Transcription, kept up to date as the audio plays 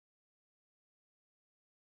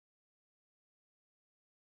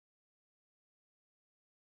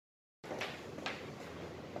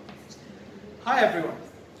Hi everyone.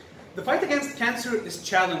 The fight against cancer is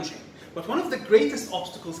challenging, but one of the greatest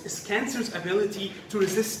obstacles is cancer's ability to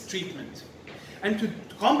resist treatment. And to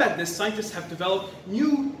combat this, scientists have developed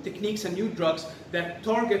new techniques and new drugs that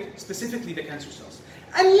target specifically the cancer cells.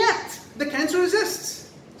 And yet, the cancer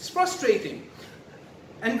resists. It's frustrating.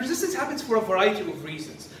 And resistance happens for a variety of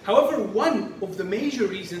reasons. However, one of the major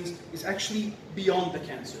reasons is actually beyond the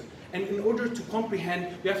cancer. And in order to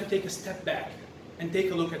comprehend, we have to take a step back and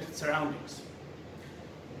take a look at its surroundings.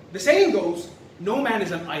 The saying goes, no man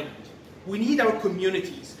is an island. We need our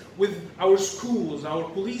communities with our schools, our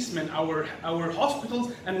policemen, our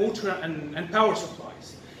hospitals, and water and power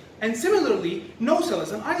supplies. And similarly, no cell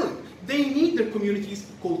is an island. They need their communities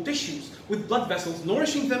called tissues, with blood vessels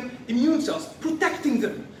nourishing them, immune cells protecting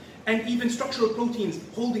them, and even structural proteins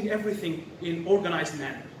holding everything in organized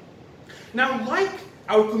manner. Now, like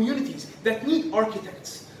our communities that need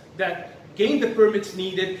architects, that gain the permits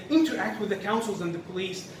needed, interact with the councils and the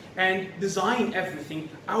police, and design everything,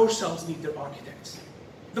 our cells need their architects.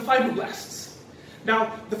 The fibroblasts.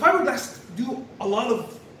 Now, the fibroblasts do a lot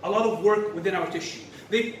of work within our tissue.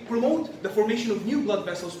 They promote the formation of new blood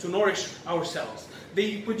vessels to nourish our cells.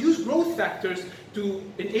 They produce growth factors to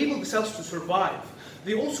enable the cells to survive.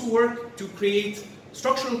 They also work to create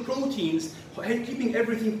structural proteins, keeping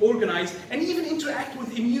everything organized, and even interact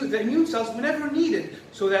with the immune cells whenever needed,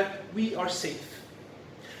 so that we are safe.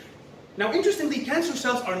 Now, interestingly, cancer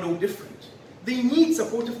cells are no different. They need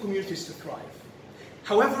supportive communities to thrive.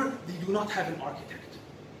 However, they do not have an architect.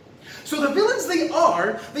 So the villains they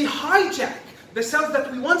hijack the cells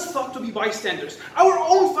that we once thought to be bystanders, our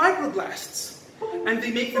own fibroblasts, and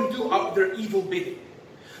they make them do their evil bidding.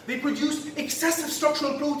 They produce excessive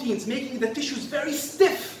structural proteins, making the tissues very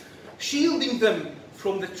stiff, shielding them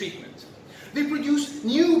from the treatment. They produce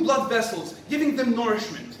new blood vessels, giving them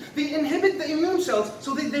nourishment. They inhibit the immune cells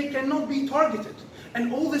so that they cannot be targeted.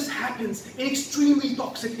 And all this happens in extremely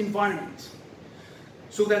toxic environments,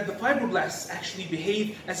 so that the fibroblasts actually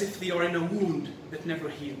behave as if they are in a wound that never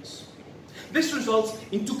heals. This results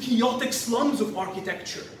into chaotic slums of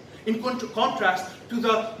architecture, in contrast to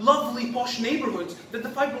the lovely posh neighborhoods that the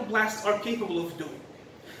fibroblasts are capable of doing.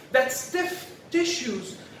 That stiff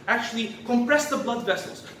tissues actually compress the blood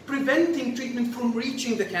vessels, preventing treatment from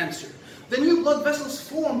reaching the cancer. The new blood vessels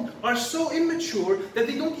formed are so immature that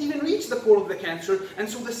they don't even reach the core of the cancer, and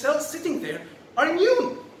so the cells sitting there are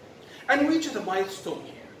immune. And we reach at a milestone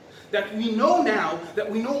here, that we know now that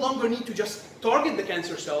we no longer need to just target the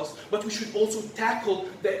cancer cells, but we should also tackle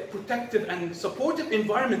the protective and supportive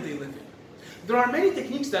environment they live in. There are many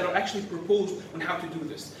techniques that are actually proposed on how to do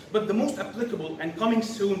this, but the most applicable and coming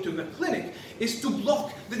soon to the clinic is to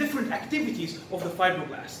block the different activities of the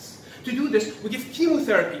fibroblasts. To do this, we give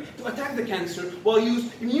chemotherapy to attack the cancer, while use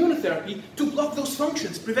immunotherapy to block those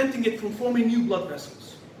functions, preventing it from forming new blood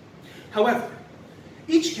vessels. However,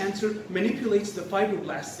 each cancer manipulates the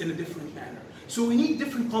fibroblasts in a different manner. So we need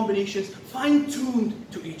different combinations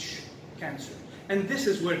fine-tuned to each cancer. And this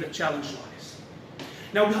is where the challenge lies.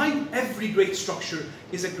 Now, behind every great structure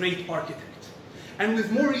is a great architect. And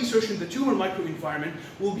with more research in the tumor microenvironment,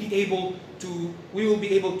 we will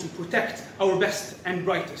be able to protect our best and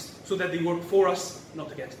brightest, so that they work for us,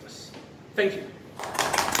 not against us. Thank you.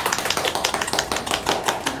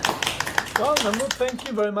 Well, Mahmoud, thank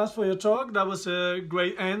you very much for your talk. That was a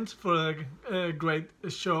great end for a great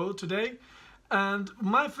show today. And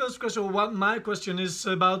my first question, my question is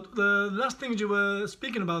about the last thing you were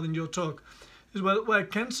speaking about in your talk. Is well,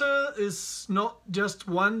 cancer is not just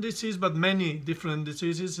one disease, but many different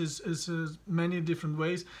diseases, is many different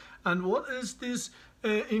ways. And what is this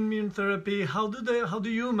immune therapy? How do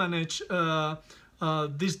you manage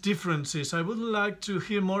these differences? I would like to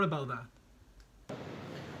hear more about that.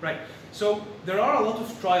 Right. So there are a lot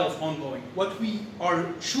of trials ongoing. What we are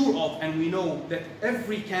sure of, and we know that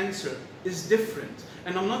every cancer is different.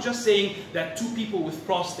 And I'm not just saying that two people with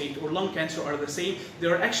prostate or lung cancer are the same.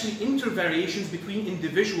 There are actually intervariations between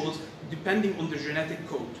individuals depending on the genetic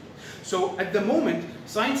code. So at the moment,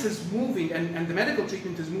 science is moving, and the medical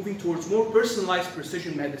treatment is moving towards more personalized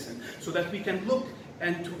precision medicine, so that we can look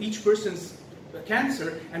into each person's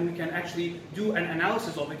cancer and we can actually do an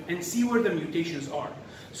analysis of it and see where the mutations are.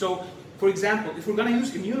 So, for example, if we're going to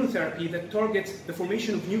use immunotherapy that targets the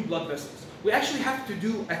formation of new blood vessels, we actually have to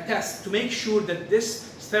do a test to make sure that this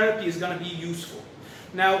therapy is going to be useful.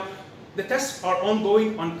 Now, the tests are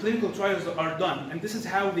ongoing, on clinical trials that are done, and this is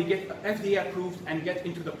how they get FDA approved and get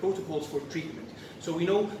into the protocols for treatment. So we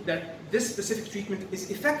know that this specific treatment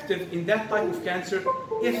is effective in that type of cancer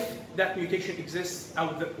if that mutation exists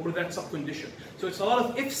or that subcondition. So it's a lot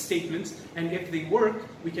of if statements, and if they work,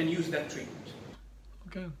 we can use that treatment.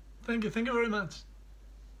 Okay. Thank you very much.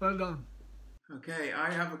 Well done. Okay, I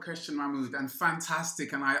have a question, Mahmoud, and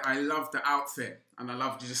fantastic, and I love the outfit, and I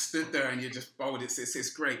love you just stood there and you just bold. It's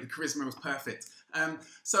great. The charisma was perfect.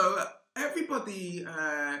 So everybody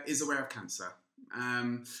is aware of cancer,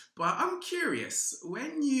 but I'm curious,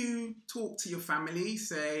 when you talk to your family,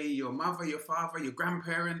 say your mother, your father, your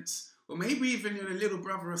grandparents, or maybe even your little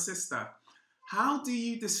brother or sister, how do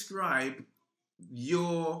you describe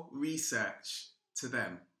your research to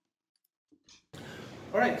them?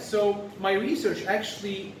 All right, so my research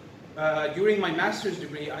actually, during my master's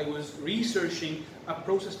degree, I was researching a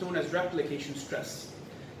process known as replication stress.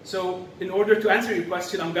 So in order to answer your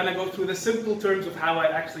question, I'm going to go through the simple terms of how I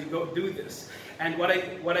actually do this. And what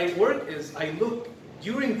I work is I look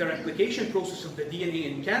during the replication process of the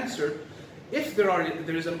DNA in cancer. If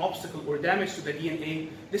there is an obstacle or damage to the DNA,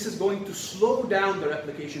 this is going to slow down the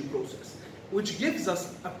replication process, which gives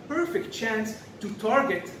us a perfect chance to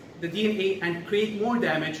target the DNA and create more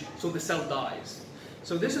damage so the cell dies.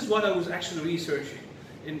 So this is what I was actually researching,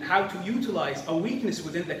 in how to utilize a weakness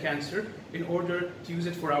within the cancer in order to use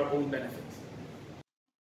it for our own benefit.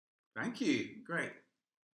 Thank you. Great.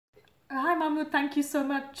 Hi Mahmoud, thank you so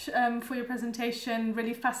much for your presentation.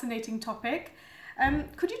 Really fascinating topic.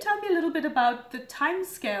 Could you tell me a little bit about the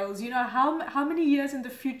timescales? You know, how many years in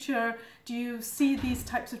the future do you see these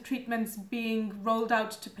types of treatments being rolled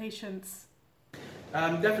out to patients?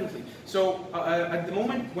 Definitely. So at the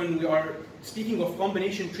moment when we are speaking of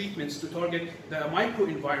combination treatments to target the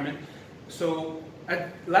microenvironment, so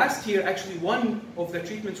last year actually one of the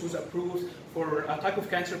treatments was approved for a type of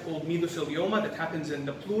cancer called mesothelioma that happens in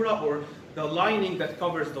the pleura, or the lining that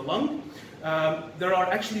covers the lung. There are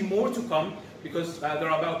actually more to come, because there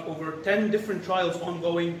are about over 10 different trials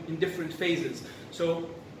ongoing in different phases. So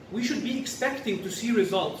we should be expecting to see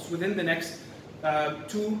results within the next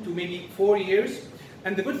 2 to maybe 4 years.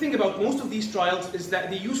 And the good thing about most of these trials is that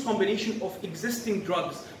they use combination of existing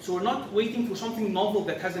drugs. So we're not waiting for something novel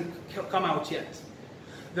that hasn't come out yet.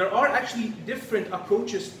 There are actually different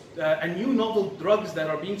approaches and new novel drugs that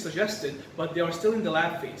are being suggested, but they are still in the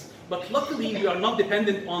lab phase. But luckily, we are not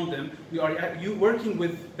dependent on them. We are working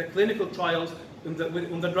with the clinical trials on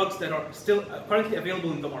the drugs that are still currently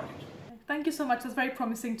available in the market. Thank you so much. That's very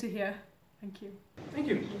promising to hear. Thank you. Thank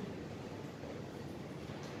you.